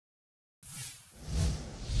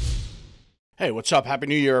Hey, what's up? Happy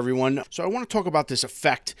New Year, everyone. So I want to talk about this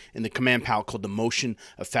effect in the command palette called the Motion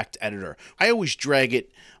Effect Editor. I always drag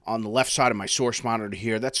it on the left side of my source monitor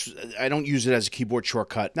here. I don't use it as a keyboard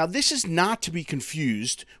shortcut. Now, this is not to be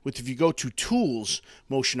confused with if you go to Tools,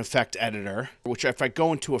 Motion Effect Editor, which if I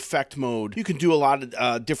go into effect mode, you can do a lot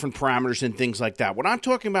of different parameters and things like that. What I'm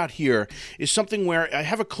talking about here is something where I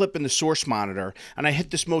have a clip in the source monitor and I hit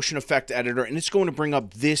this Motion Effect Editor and it's going to bring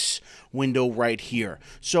up this window right here.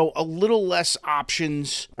 So a little less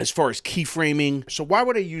options as far as keyframing. So why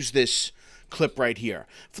would I use this clip right here?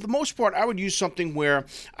 For the most part, I would use something where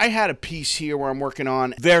I had a piece here where I'm working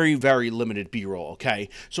on very, very limited B-roll, okay?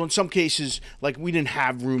 So in some cases, like we didn't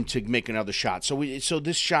have room to make another shot. So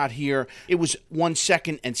this shot here, it was 1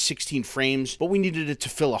 second and 16 frames, but we needed it to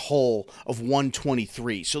fill a hole of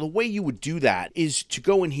 123. So the way you would do that is to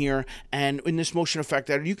go in here and in this motion effect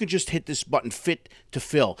editor, you can just hit this button, fit to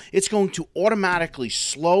fill. It's going to automatically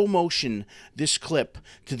slow motion this clip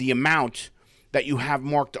to the amount that you have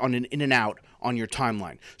marked on an in and out on your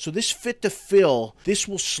timeline. So this fit to fill, this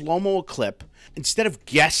will slow-mo a clip. Instead of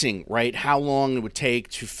guessing, right, how long it would take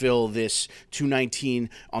to fill this 219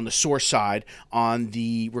 on the source side, on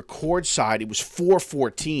the record side, it was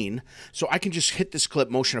 414. So I can just hit this clip,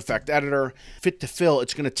 Motion Effect Editor, fit to fill.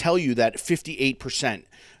 It's going to tell you that 58%.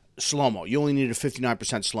 Slow-mo. You only need a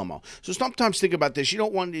 59% slow-mo. So sometimes think about this. You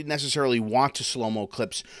don't necessarily want to slow-mo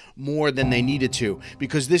clips more than they needed to,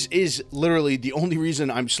 because this is literally the only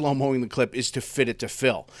reason I'm slow-moing the clip is to fit it to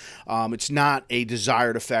fill. It's not a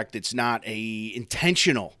desired effect. It's not a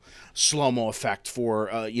intentional slow-mo effect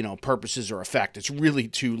for purposes or effect. It's really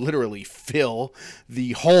to literally fill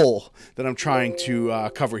the hole that I'm trying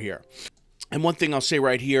to cover here. And one thing I'll say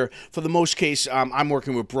right here, for the most case, I'm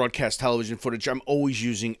working with broadcast television footage. I'm always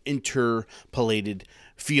using interpolated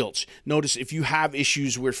fields. Notice if you have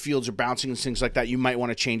issues where fields are bouncing and things like that, you might want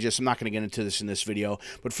to change this. I'm not going to get into this in this video,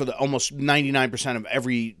 but for the almost 99% of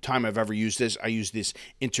every time I've ever used this, I use this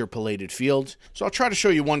interpolated field. So I'll try to show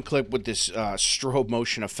you one clip with this strobe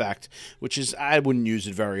motion effect, which is, I wouldn't use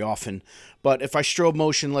it very often. But if I strobe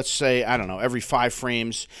motion, let's say, I don't know, every 5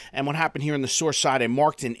 frames, and what happened here on the source side, I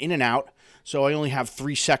marked an in and out. So I only have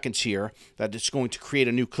 3 seconds here that it's going to create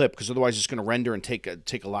a new clip, because otherwise it's going to render and take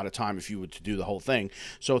a lot of time if you were to do the whole thing.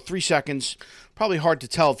 So 3 seconds, probably hard to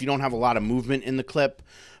tell if you don't have a lot of movement in the clip.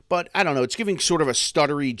 But I don't know, it's giving sort of a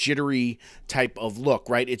stuttery, jittery type of look,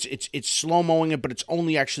 right? It's slow-moing it, but it's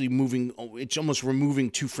only actually moving, it's almost removing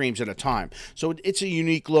 2 frames at a time. So it's a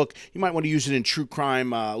unique look. You might want to use it in true crime,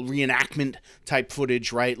 reenactment type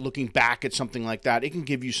footage, right? Looking back at something like that. It can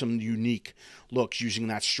give you some unique looks using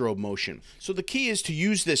that strobe motion. So the key is to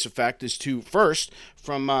use this effect is to first,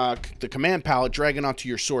 from the command palette, drag it onto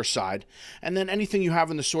your source side, and then anything you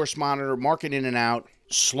have in the source monitor, mark it in and out,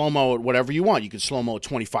 slow-mo at whatever you want. You can slow-mo at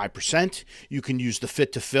 25%. You can use the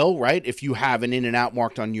fit to fill, right? If you have an in and out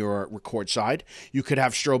marked on your record side, you could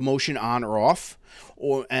have strobe motion on or off.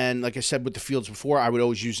 And like I said with the fields before, I would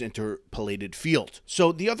always use interpolated field.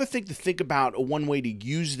 So the other thing to think about, one way to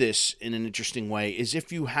use this in an interesting way, is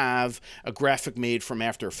if you have a graphic made from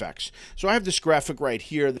After Effects. So I have this graphic right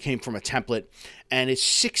here that came from a template, and it's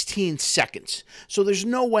 16 seconds. So there's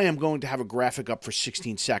no way I'm going to have a graphic up for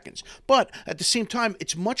 16 seconds. But at the same time,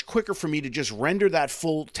 it's much quicker for me to just render that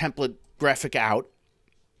full template graphic out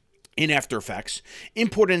in After Effects,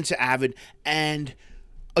 import it into AVID, and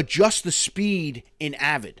adjust the speed in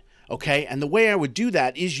AVID, okay? And the way I would do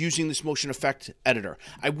that is using this motion effect editor.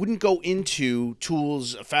 I wouldn't go into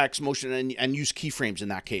tools, effects, motion, and use keyframes in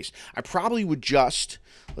that case. I probably would just,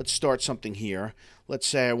 let's start something here. Let's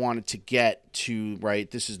say I wanted to get to, right,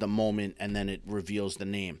 this is the moment, and then it reveals the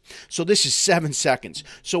name. So this is 7 seconds.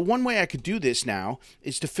 So one way I could do this now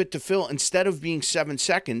is to fit to fill. Instead of being 7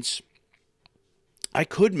 seconds, I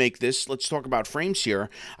could make this, let's talk about frames here,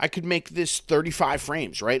 I could make this 35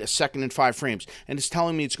 frames, right? 1 second and 5 frames. And it's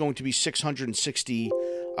telling me it's going to be 660%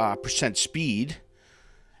 speed.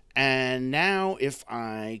 And now if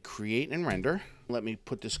I create and render, let me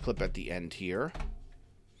put this clip at the end here.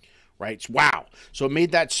 Right? Wow. So it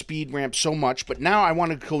made that speed ramp so much, but now I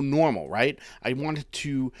want to go normal, right? I wanted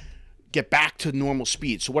to get back to normal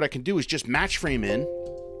speed. So what I can do is just match frame in,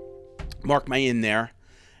 mark my in there,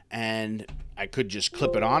 and I could just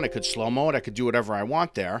clip it on. I could slow-mo it. I could do whatever I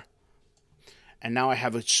want there. And now I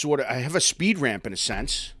have a I have a speed ramp in a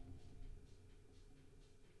sense.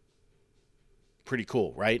 pretty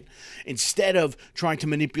cool, right? Instead of trying to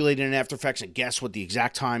manipulate it in After Effects and guess what the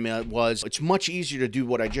exact time was, it's much easier to do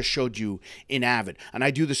what I just showed you in Avid. And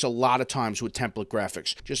I do this a lot of times with template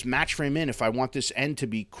graphics. Just match frame in. If I want this end to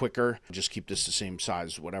be quicker, just keep this the same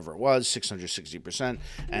size, whatever it was, 660%.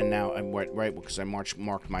 And now I'm right because I marked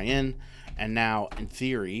my in. And now, in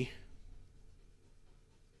theory,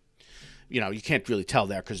 you know, you can't really tell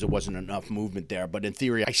there because there wasn't enough movement there. But in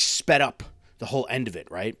theory, I sped up the whole end of it,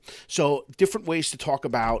 right? So different ways to talk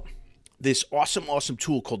about this awesome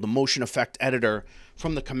tool called the Motion Effect Editor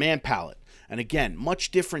from the command palette. And again,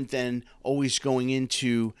 much different than always going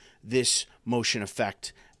into this Motion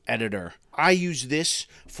Effect Editor. I use this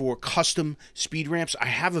for custom speed ramps. I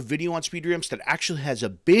have a video on speed ramps that actually has a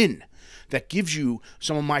bin that gives you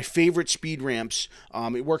some of my favorite speed ramps.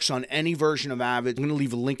 It works on any version of Avid. I'm going to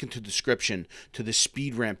leave a link into the description to the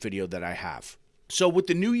speed ramp video that I have. So with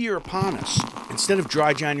the new year upon us, instead of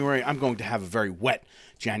dry January, I'm going to have a very wet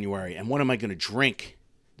January. And what am I going to drink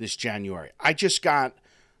this January? I just got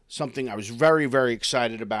something I was very, very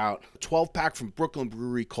excited about. A 12-pack from Brooklyn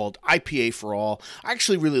Brewery called IPA for All. I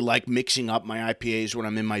actually really like mixing up my IPAs when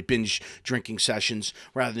I'm in my binge drinking sessions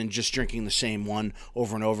rather than just drinking the same one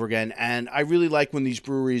over and over again. And I really like when these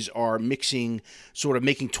breweries are mixing, sort of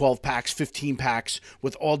making 12-packs, 15-packs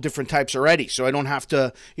with all different types already. So I don't have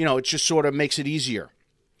to, you know, it just sort of makes it easier.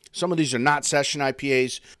 Some of these are not session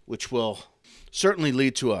IPAs, which will certainly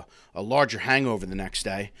lead to a larger hangover the next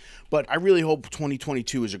day. But I really hope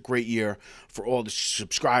 2022 is a great year for all the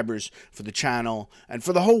subscribers, for the channel, and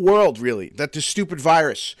for the whole world, really, that this stupid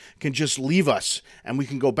virus can just leave us and we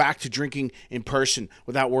can go back to drinking in person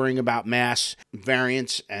without worrying about mass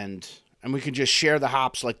variants, and we can just share the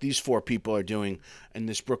hops like these 4 people are doing in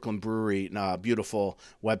this Brooklyn Brewery beautiful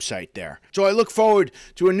website there. So I look forward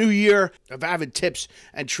to a new year of Avid tips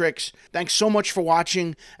and tricks. Thanks so much for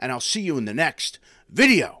watching, and I'll see you in the next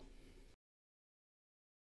video.